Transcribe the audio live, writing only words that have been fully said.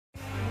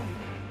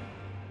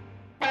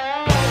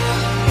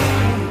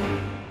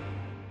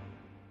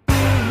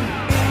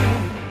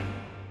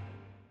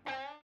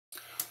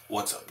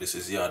What's up? This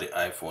is the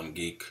iPhone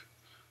geek.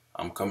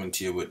 I'm coming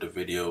to you with the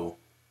video.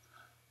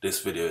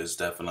 This video is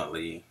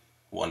definitely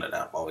one that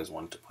I've always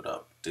wanted to put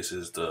up. This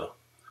is the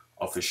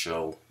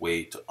official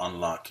way to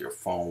unlock your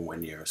phone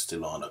when you're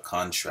still on a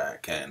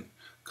contract and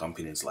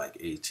companies like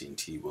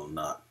AT&T will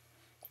not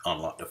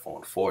unlock the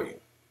phone for you.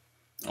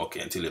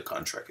 Okay, until your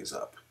contract is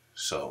up.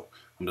 So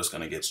I'm just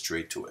gonna get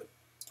straight to it.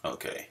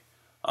 Okay.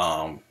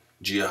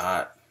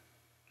 Jihad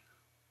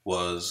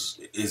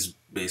is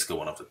basically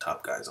one of the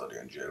top guys out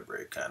there in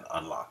jailbreak and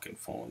unlocking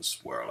phones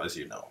world, as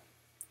you know.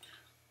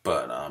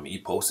 But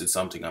he posted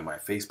something on my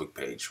Facebook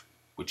page,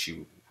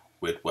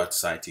 with what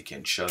site you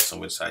can trust and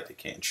which site you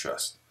can't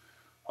trust.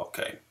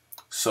 Okay,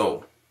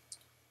 so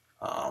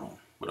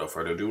without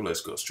further ado,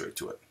 let's go straight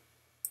to it.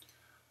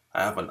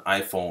 I have an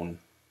iPhone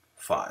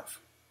 5.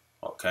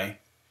 Okay,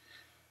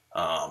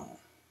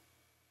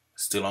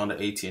 still on the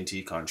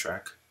AT&T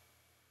contract.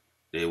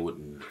 They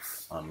wouldn't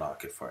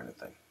unlock it for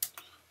anything.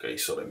 Okay,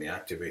 so let me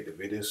activate the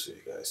video so you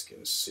guys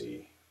can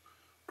see.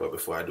 But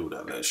before I do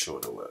that, let's show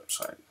the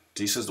website.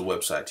 This is the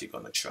website you're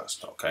gonna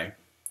trust, okay?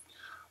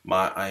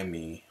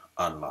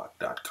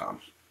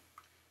 myimeunlock.com.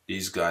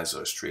 These guys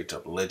are straight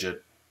up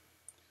legit.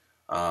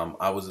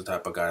 I was the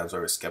type of guy I was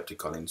very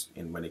skeptical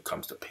in when it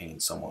comes to paying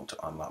someone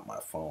to unlock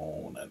my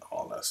phone and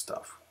all that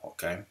stuff,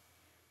 okay?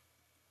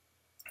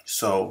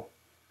 So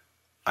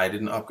I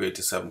didn't upgrade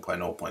to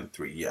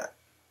 7.0.3 yet,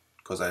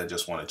 because I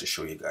just wanted to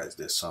show you guys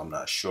this, so I'm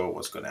not sure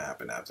what's going to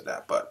happen after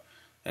that. But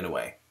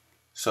anyway,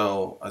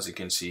 so as you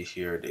can see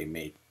here,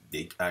 they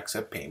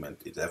accept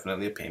payment. It's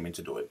definitely a payment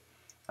to do it.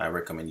 I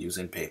recommend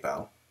using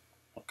PayPal.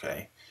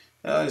 Okay,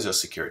 it's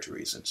just security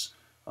reasons.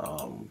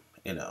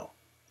 You know,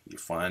 you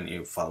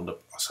follow the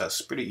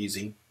process pretty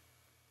easy.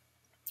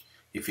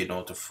 If you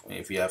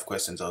have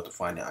questions how to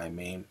find the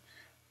IMEI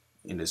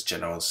in this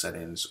general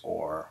settings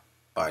or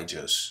by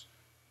just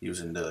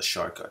using the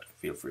shortcut,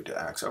 feel free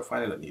to ask or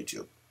find it on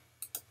YouTube.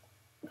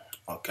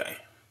 Okay,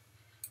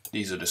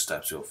 these are the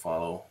steps you'll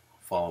follow.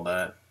 Follow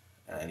that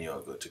and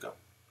you're good to go.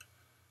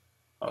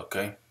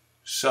 Okay,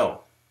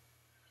 so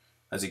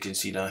as you can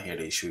see down here,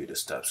 they show you the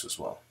steps as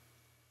well.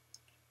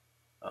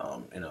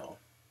 You know,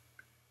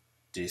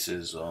 this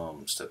is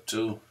step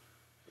 2.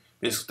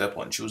 This is step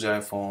 1, choose your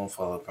iPhone,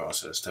 follow the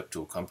process. Step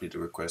 2, complete the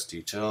request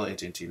detail,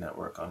 AT&T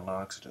network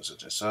unlock, such and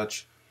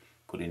such.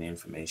 Put in the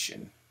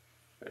information.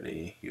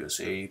 Ready,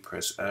 USA,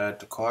 press add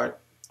to cart.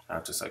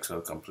 After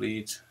successful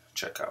complete,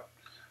 checkout.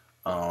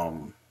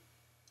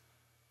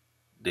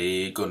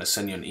 They're gonna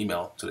send you an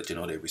email to let you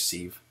know they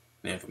receive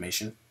the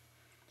information,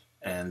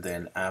 and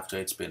then after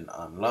it's been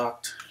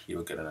unlocked,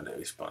 you'll get another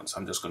response.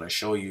 I'm just gonna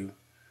show you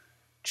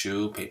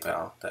through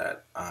PayPal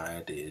that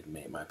I did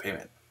make my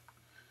payment.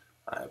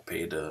 I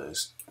paid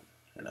US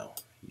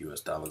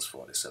dollars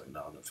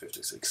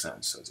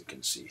 $47.56. As you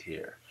can see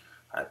here,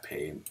 I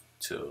paid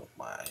to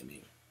my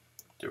IMEI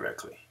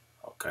directly.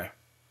 Okay.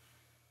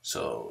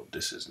 So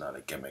this is not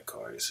a gimmick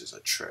card, this is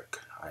a trick.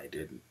 I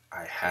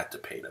had to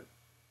pay them.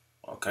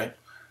 Okay?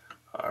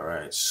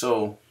 Alright,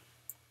 so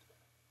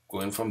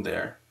going from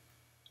there,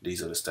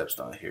 these are the steps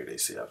down here they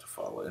say you have to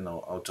follow. You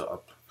know, how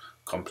to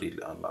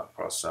completely unlock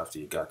process after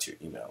you got your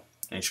email.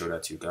 Ensure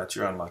that you got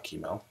your unlock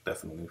email.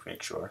 Definitely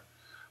make sure.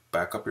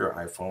 Back up your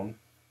iPhone.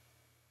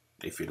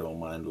 If you don't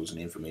mind losing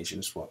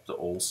information, swap the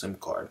old SIM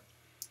card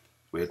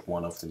with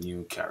one of the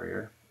new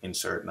carrier.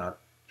 Insert a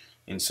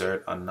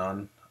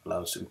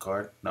non-allowed SIM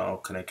card. Now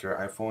connect your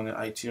iPhone and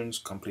iTunes,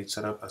 complete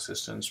setup,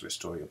 assistance,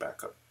 restore your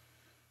backup.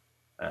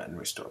 And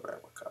restore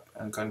backup.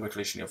 And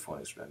congratulations, your phone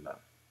has been done.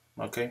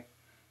 Okay?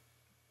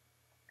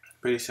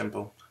 Pretty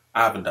simple.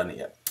 I haven't done it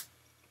yet,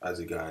 as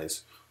you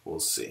guys will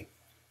see.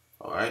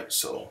 Alright,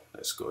 so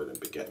let's go ahead and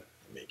begin.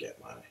 Let me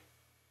get my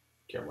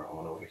camera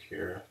on over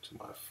here to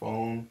my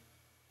phone.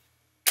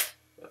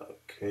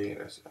 Okay,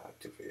 let's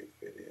activate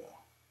video.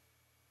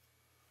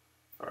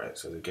 Alright,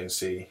 so as you can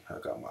see, I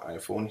got my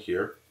iPhone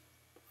here.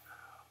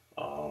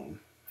 And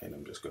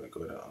I'm just going to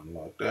go ahead and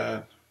unlock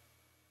that.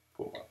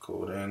 Put my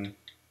code in.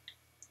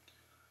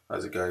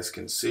 As you guys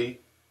can see,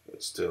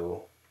 it's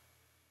still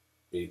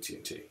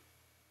AT&T.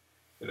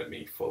 Let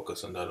me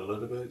focus on that a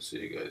little bit so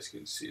you guys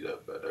can see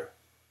that better.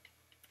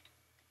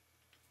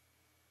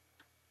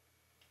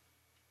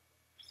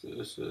 So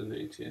this is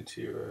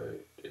AT&T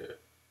right there.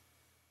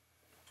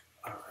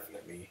 Alright,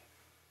 let me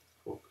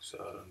focus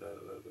out on that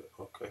a little bit.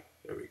 Okay,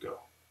 there we go.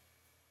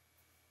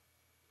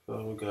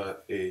 So we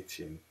got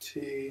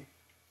AT&T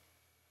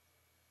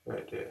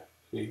right there.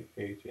 See,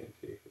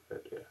 AT&T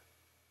right there.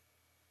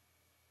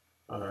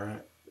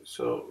 Alright,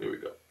 so here we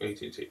go,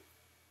 AT&T.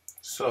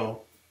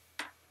 So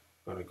I'm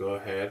gonna go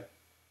ahead,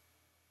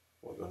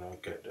 we're gonna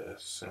get the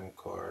SIM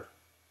card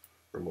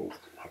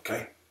removed.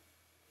 Okay,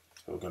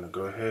 so we're gonna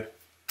go ahead,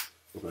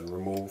 we're gonna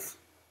remove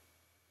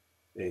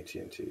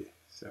AT&T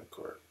SIM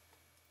card.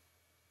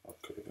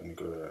 Okay, we're gonna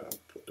go ahead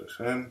and put this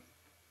in.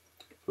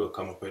 We'll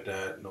come up with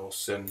that no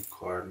SIM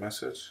card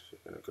message. So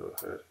we're gonna go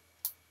ahead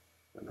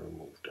and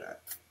remove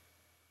that.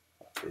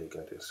 Okay, you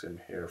got your SIM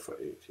here for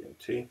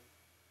AT&T.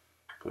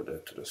 Put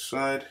that to the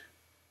side.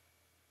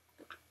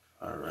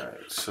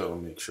 Alright, so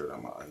make sure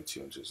that my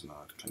iTunes is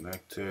not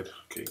connected.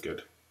 Okay,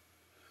 good.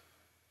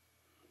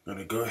 I'm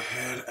gonna go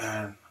ahead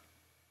and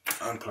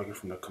unplug it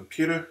from the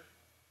computer.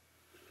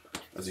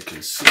 As you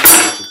can see,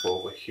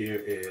 over here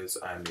is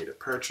I made a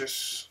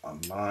purchase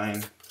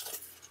online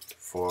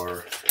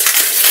for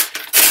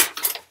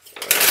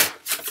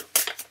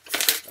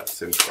a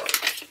SIM card.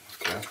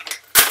 Okay,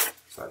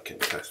 so I can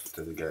test it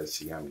to the guys.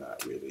 See, I'm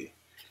not really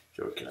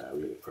joking. I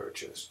really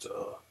purchased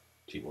a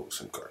T-Mobile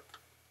SIM card.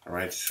 All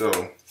right, so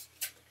I'm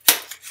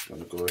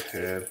gonna go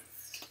ahead.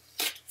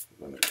 I'm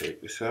gonna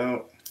take this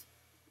out.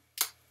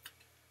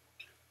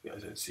 You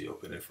guys can see,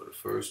 open it for the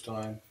first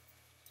time.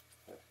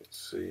 I can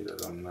see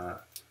that I'm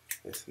not.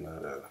 It's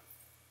not a.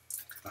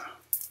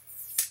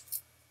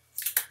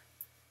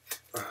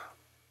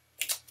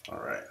 All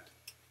right,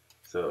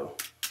 so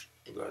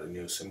we got a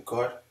new SIM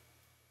card,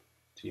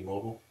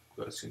 T-Mobile.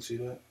 You guys can see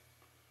that.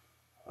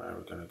 All right,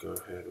 we're gonna go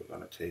ahead. We're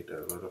gonna take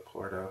that little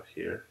part out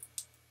here,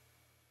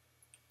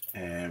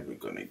 and we're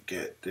gonna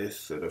get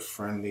this to the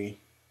friendly.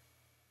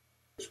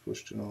 It's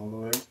pushed in all the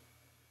way.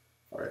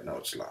 All right, now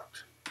it's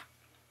locked.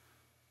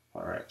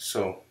 All right,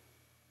 so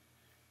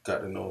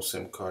got the no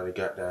SIM card. I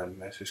got that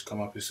message come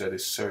up. It said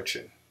it's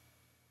searching.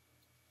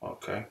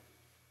 Okay,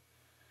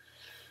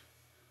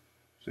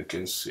 so you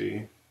can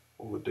see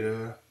over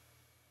there,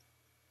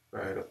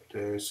 right up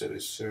there, it said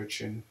it's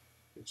searching.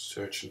 It's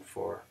searching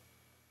for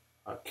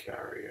a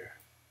carrier.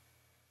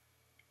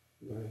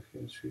 You guys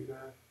can see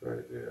that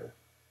right there.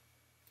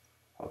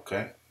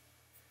 Okay,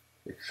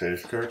 it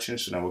says searching.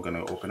 So now we're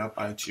gonna open up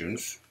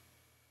iTunes,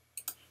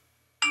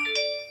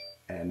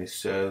 and it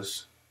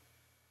says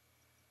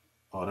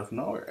out of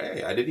nowhere,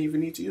 hey, I didn't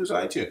even need to use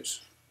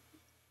iTunes.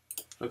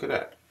 Look at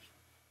that.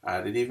 I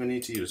didn't even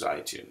need to use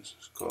iTunes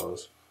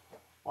because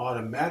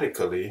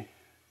automatically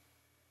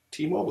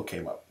T-Mobile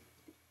came up.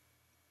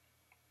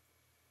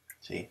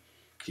 See,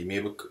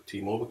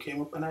 T-Mobile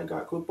came up and I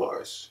got good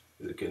bars,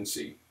 as you can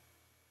see.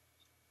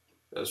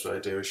 That's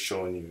right there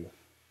showing you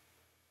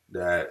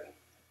that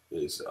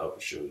is the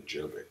official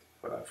jailbreak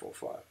for iPhone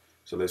 5.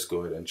 So let's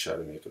go ahead and try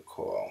to make a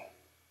call.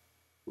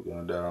 We're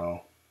gonna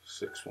dial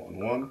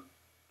 611.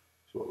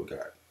 That's what we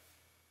got.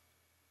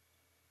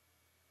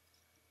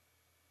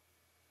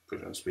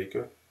 Put it on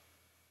speaker.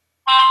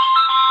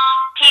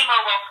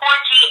 T-Mobile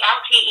 4G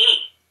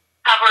LTE,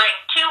 covering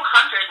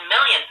 200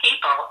 million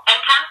people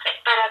and counting.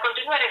 Para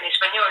continuar en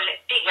español,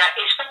 diga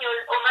español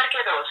o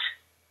marque dos.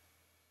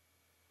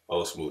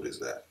 How smooth is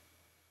that?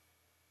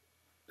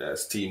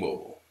 That's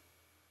T-Mobile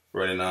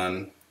running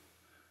on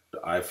the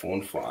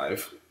iPhone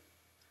 5.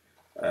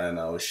 And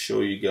I'll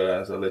show you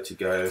guys, I'll let you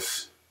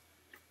guys,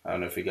 I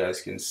don't know if you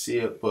guys can see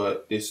it,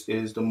 but this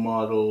is the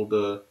model,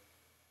 the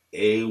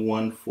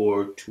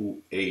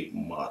A1428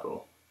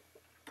 model.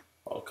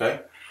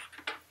 Okay,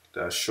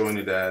 that's showing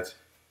you that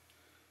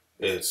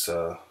it's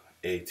a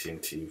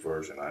AT&T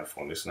version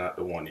iPhone. It's not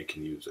the one you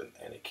can use in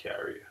any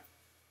carrier.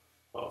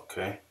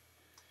 Okay,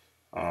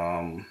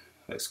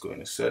 let's go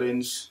into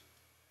settings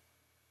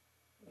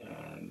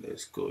and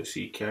let's go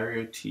see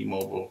carrier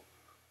T-Mobile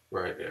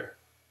right there.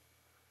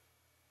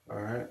 All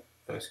right,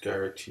 that's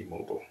carrier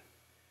T-Mobile,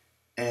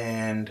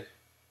 and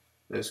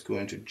let's go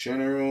into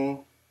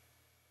general,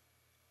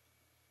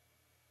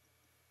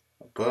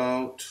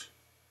 about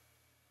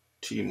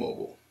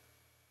T-Mobile.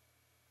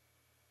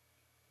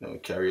 Now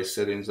carrier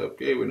settings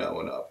update. We not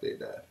want to update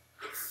that.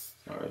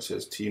 All right, it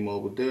says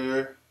T-Mobile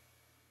there. It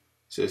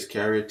says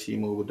carrier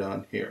T-Mobile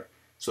down here.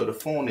 So the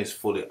phone is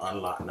fully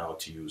unlocked now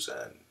to use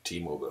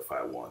T-Mobile if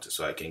I want to.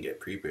 So I can get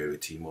prepaid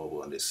with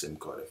T-Mobile on this SIM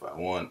card if I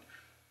want.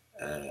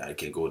 I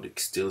can go to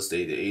still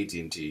stay to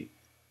AT&T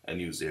and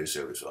use their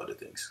service for other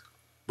things.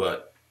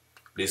 But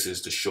this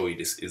is to show you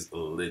this is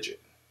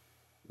legit,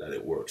 that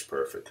it works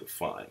perfectly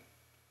fine,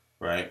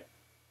 right?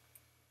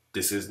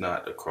 This is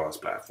not a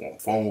cross-platform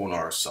phone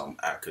or some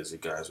act as you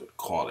guys would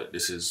call it.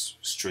 This is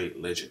straight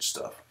legit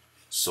stuff.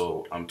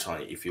 So I'm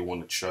telling you, if you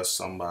want to trust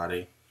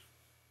somebody,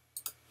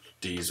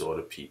 these are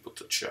the people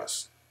to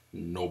trust.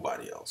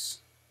 Nobody else.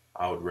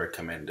 I would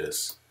recommend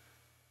this.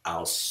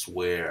 I'll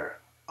swear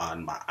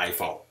on my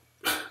iPhone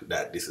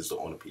that this is the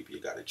only people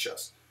you gotta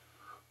trust.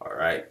 All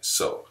right,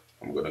 so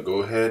I'm gonna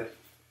go ahead.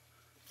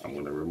 I'm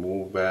gonna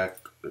remove back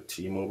the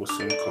T-Mobile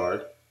SIM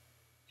card.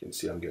 You can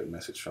see I'm getting a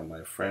message from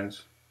my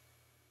friends.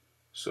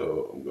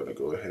 So I'm gonna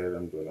go ahead.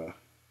 I'm gonna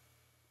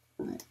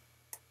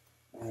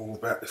remove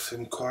back the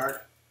SIM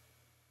card.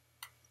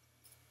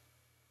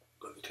 I'm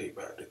gonna take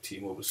back the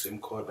T-Mobile SIM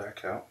card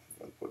back out. I'm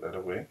gonna put that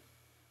away.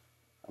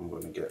 I'm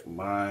gonna get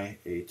my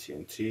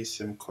AT&T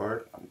SIM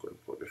card. I'm gonna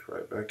put this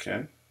right back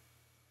in.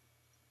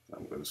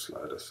 I'm going to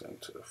slide this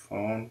into the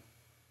phone.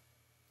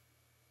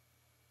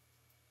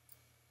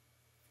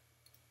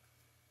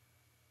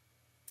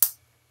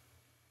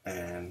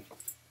 And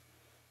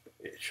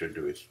it should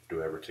do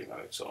everything on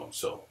its own.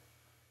 So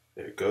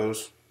there it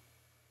goes.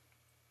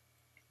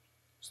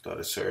 Start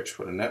a search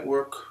for the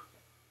network.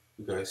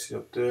 You guys see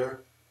up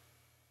there.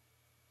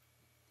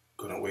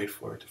 Gonna wait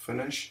for it to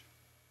finish.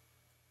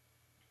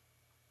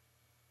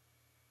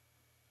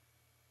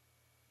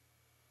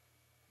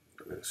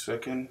 a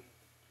second.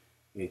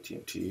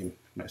 AT&T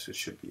message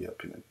should be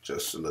up in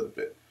just a little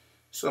bit.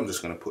 So I'm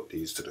just going to put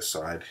these to the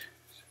side.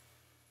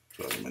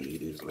 So I'm going to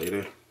need these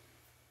later.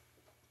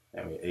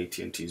 And when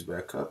AT&T's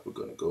back up, we're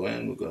going to go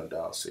in. We're going to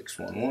dial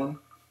 611.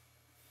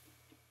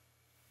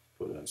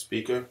 Put it on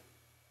speaker.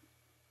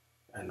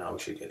 And now we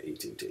should get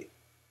AT&T.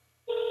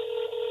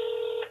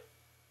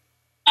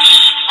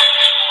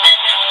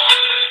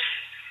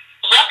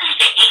 Welcome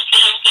to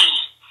AT&T.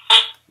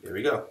 There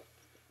we go.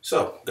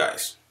 So,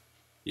 guys,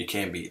 you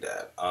can't beat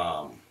that.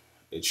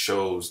 It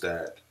shows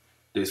that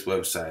this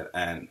website,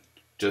 and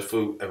just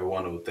for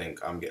everyone who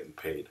think I'm getting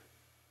paid,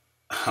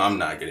 I'm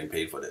not getting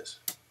paid for this.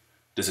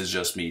 This is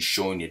just me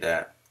showing you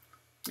that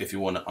if you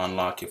want to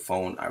unlock your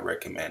phone, I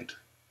recommend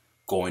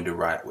going the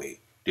right way.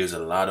 There's a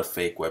lot of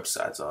fake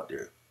websites out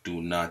there.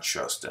 Do not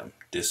trust them.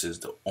 This is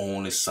the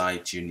only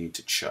site you need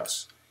to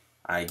trust.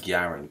 I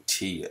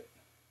guarantee it.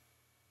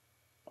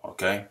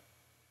 Okay?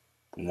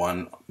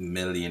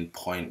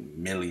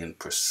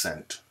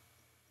 1,000,000%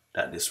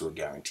 that this will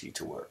guarantee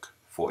to work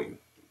for you.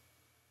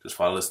 Just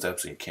follow the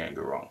steps and you can't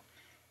go wrong.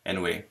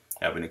 Anyway,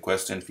 have any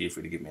questions, feel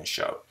free to give me a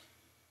shout.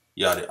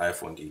 Y'all the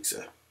iPhone geeks.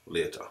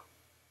 Later.